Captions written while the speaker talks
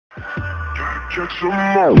Check some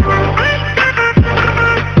more.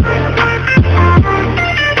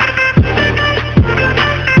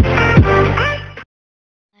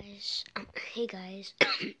 Hey guys.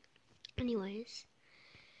 Anyways,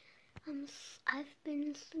 I've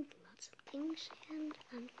been thinking about some things, and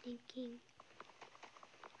I'm thinking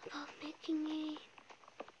about making a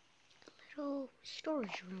little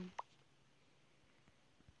storage room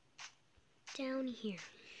down here.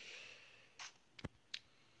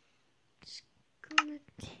 It's gonna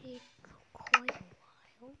take quite a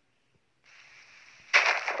while,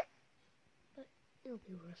 but it'll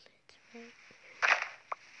be worth it, right?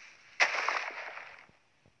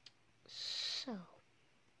 So,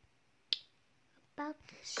 about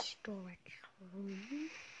this storage room,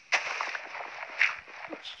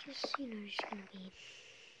 it's just, just gonna be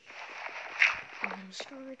a little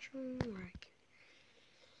storage room where I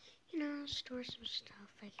can, store some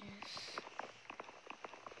stuff, I guess.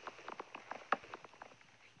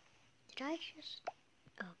 Did I just,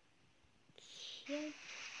 okay,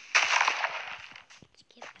 let's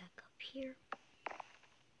get back up here.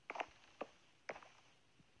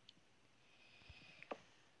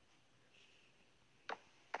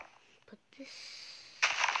 Put this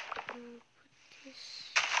in.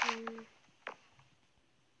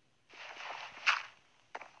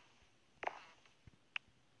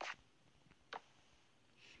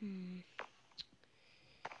 I'm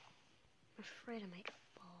afraid I might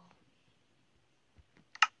fall.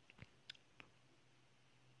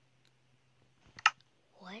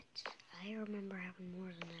 What? I remember having more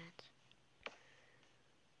than that.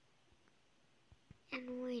 And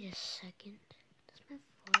wait a second. Does my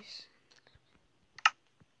voice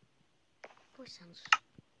sounds a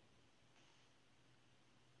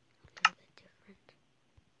little bit different.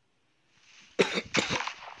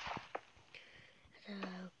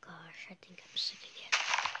 Oh gosh, I think I'm sick again.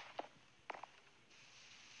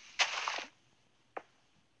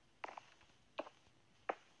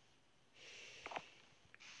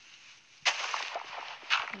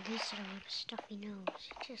 At least I don't have a stuffy nose,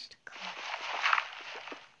 just a cough.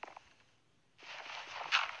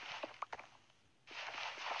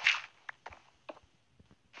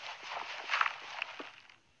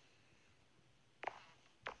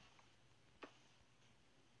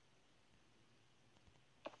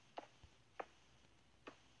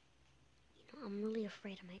 I'm really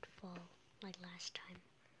afraid I might fall, like last time.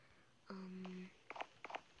 Do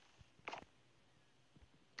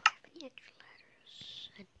I have any extra ladders?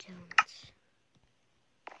 I don't.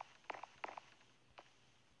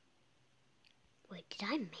 Wait, did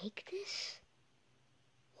I make this?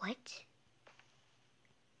 What?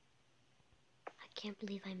 I can't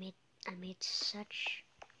believe I made such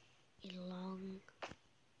a long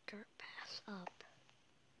dirt path up.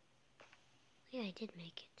 Yeah, I did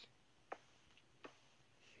make it.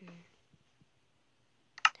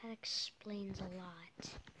 That explains a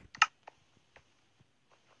lot.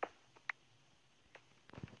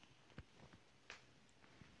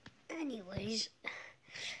 Anyways,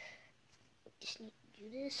 just need to do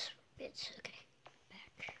this bits. Okay,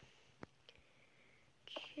 back.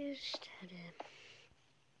 Just had to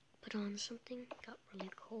put on something. Got really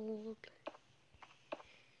cold.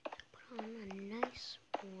 Put on a nice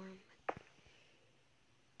warm.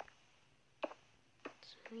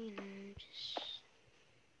 So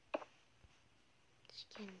it's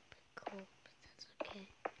getting a bit cold, but that's okay.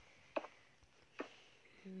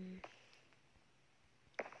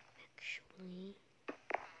 Actually,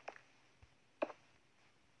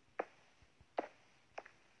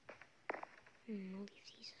 I'll leave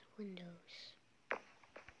these as windows.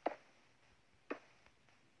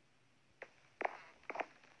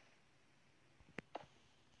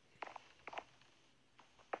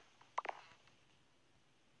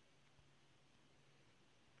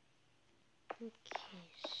 Okay,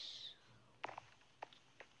 so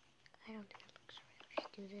I don't think it looks right. Let's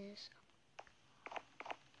do this.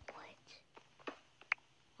 What?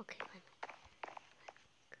 Okay, fine.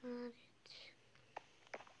 I've got it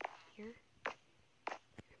here.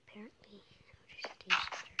 Apparently, I'll just have to use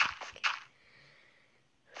butter. Okay.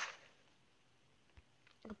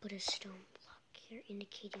 I'll put a stone block here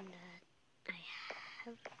indicating that I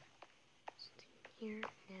have something here.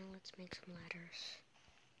 Now let's make some ladders.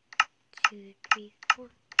 2, 3, 4.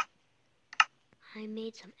 I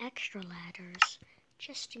made some extra ladders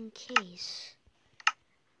just in case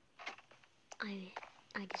I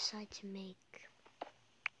decide to make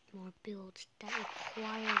more builds that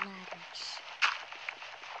require ladders.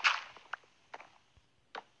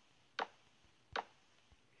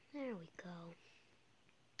 There we go.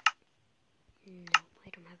 No, I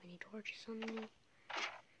don't have any torches on me.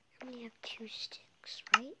 I only have 2 sticks,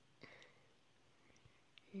 right?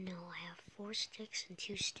 No, I have 4 sticks and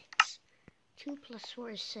 2 sticks. 2 plus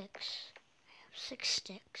 4 is 6. I have 6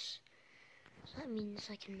 sticks. So that means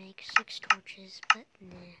I can make 6 torches, but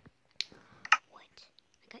nah. What?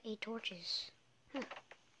 I got 8 torches. Huh.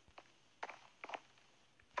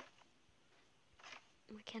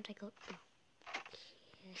 Why can't I go? Oh,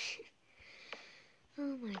 okay.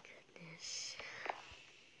 Oh my goodness.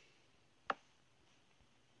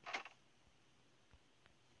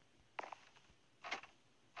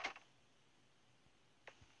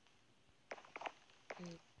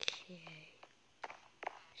 Okay.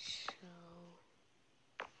 So,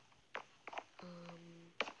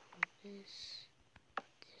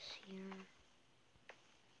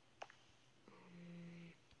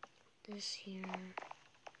 this here,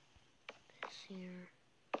 this here,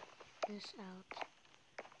 this out.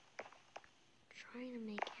 Trying to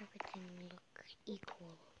make everything look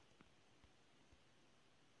equal.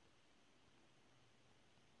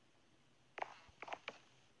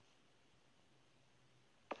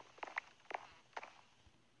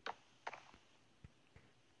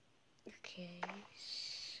 Okay,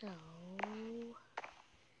 so here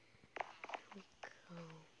we go.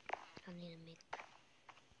 I need to make.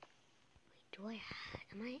 Wait,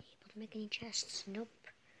 am I able to make any chests? Nope.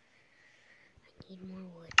 I need more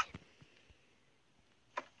wood.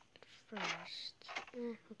 First,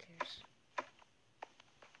 who cares?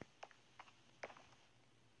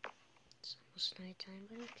 It's almost nighttime,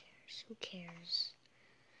 but who cares? Who cares?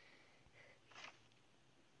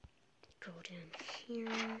 Go down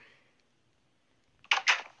here.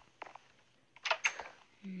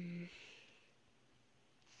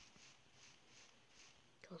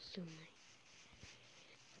 Go through my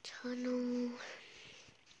tunnel.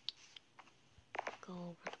 Go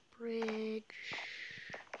over the bridge.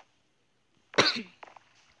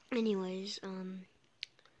 Anyways,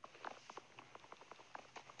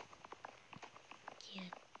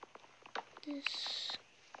 get this.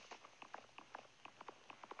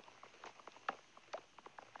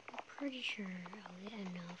 I'm pretty sure I'll get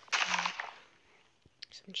enough for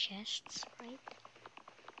some chests, right?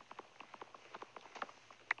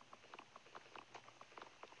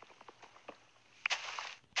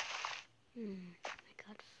 I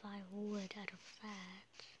got 5 wood out of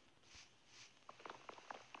that.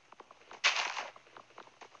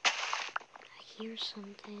 I hear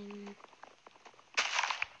something.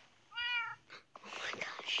 Oh my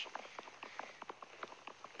gosh.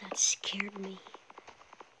 That scared me.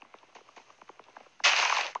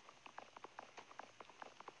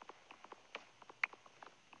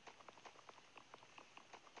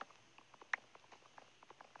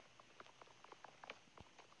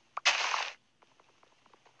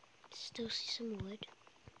 Still see some wood.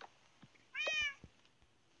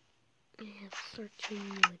 I have 13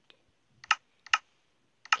 wood.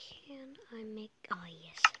 Can I make... Oh,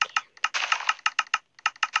 yes, I can.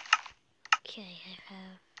 Okay, I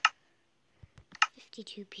have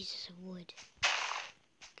 52 pieces of wood.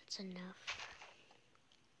 That's enough.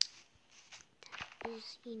 That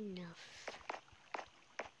is enough.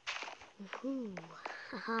 Woohoo!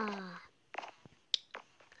 Haha!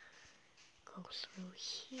 Go through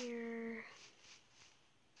here.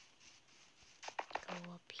 Go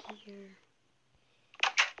up here.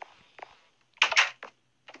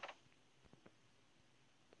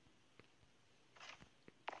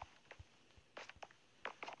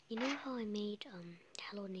 You know how I made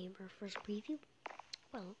Hello Neighbor first preview?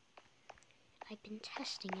 Well, I've been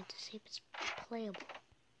testing it to see if it's playable.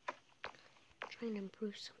 Trying to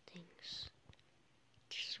improve some things.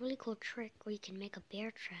 There's a really cool trick where you can make a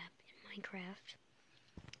bear trap in Minecraft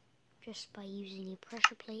just by using a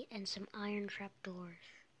pressure plate and some iron trap doors.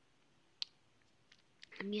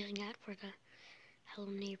 I'm using that for the Hello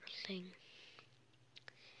Neighbor thing.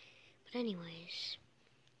 But anyways,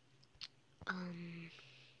 oh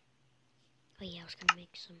yeah, I was gonna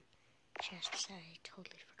make some chests that I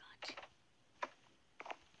totally forgot.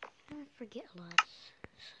 I forget a lot,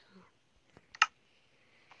 so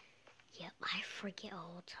yep, I forget a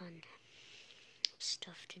whole ton of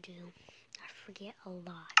stuff to do. I forget a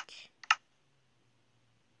lot.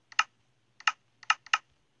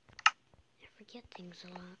 I forget things a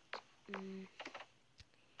lot. Don't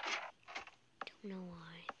know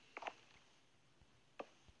why.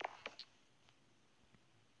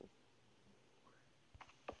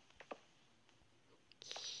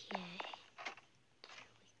 Okay, there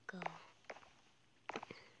we go.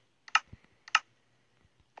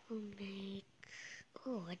 We'll make...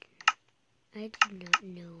 Oh, I did not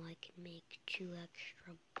know I could make 2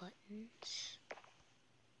 extra buttons.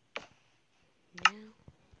 Now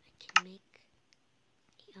I can make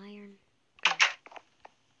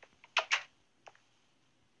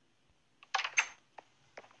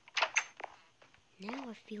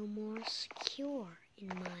I feel more secure in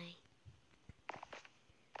my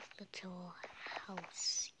little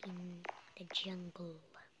house in the jungle.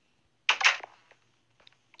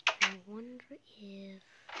 I wonder if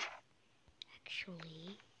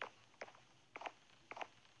actually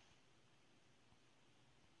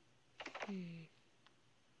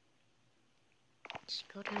let's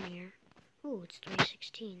go down here. Ooh, it's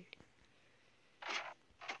 316.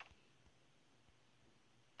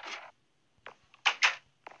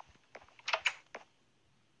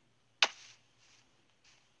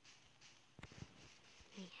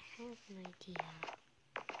 I have an idea.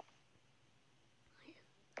 I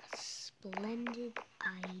have a splendid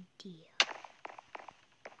idea.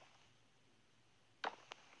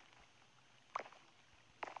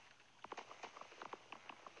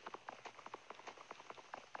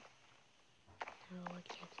 No, I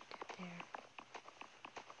can't get that there.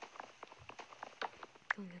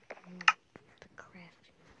 I'm gonna have to move the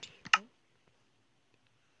crafting table.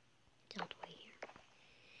 It's all the way here.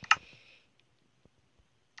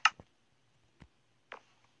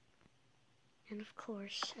 And of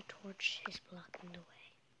course, a torch is blocking the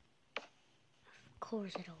way. Of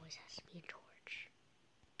course, it always has to be a torch.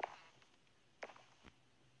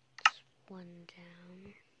 It's one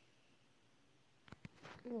down.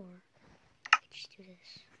 Or I could just do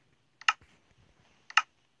this.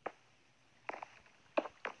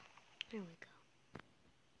 There we go.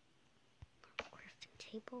 Crafting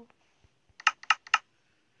table.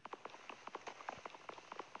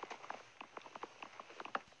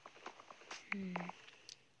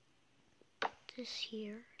 This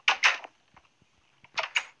here.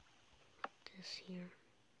 This here.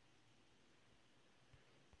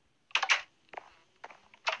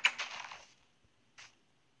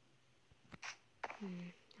 I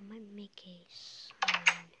might make a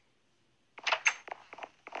sign.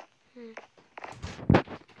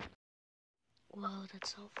 Well,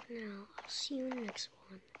 that's all for now. I'll see you in the next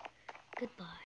one. Goodbye.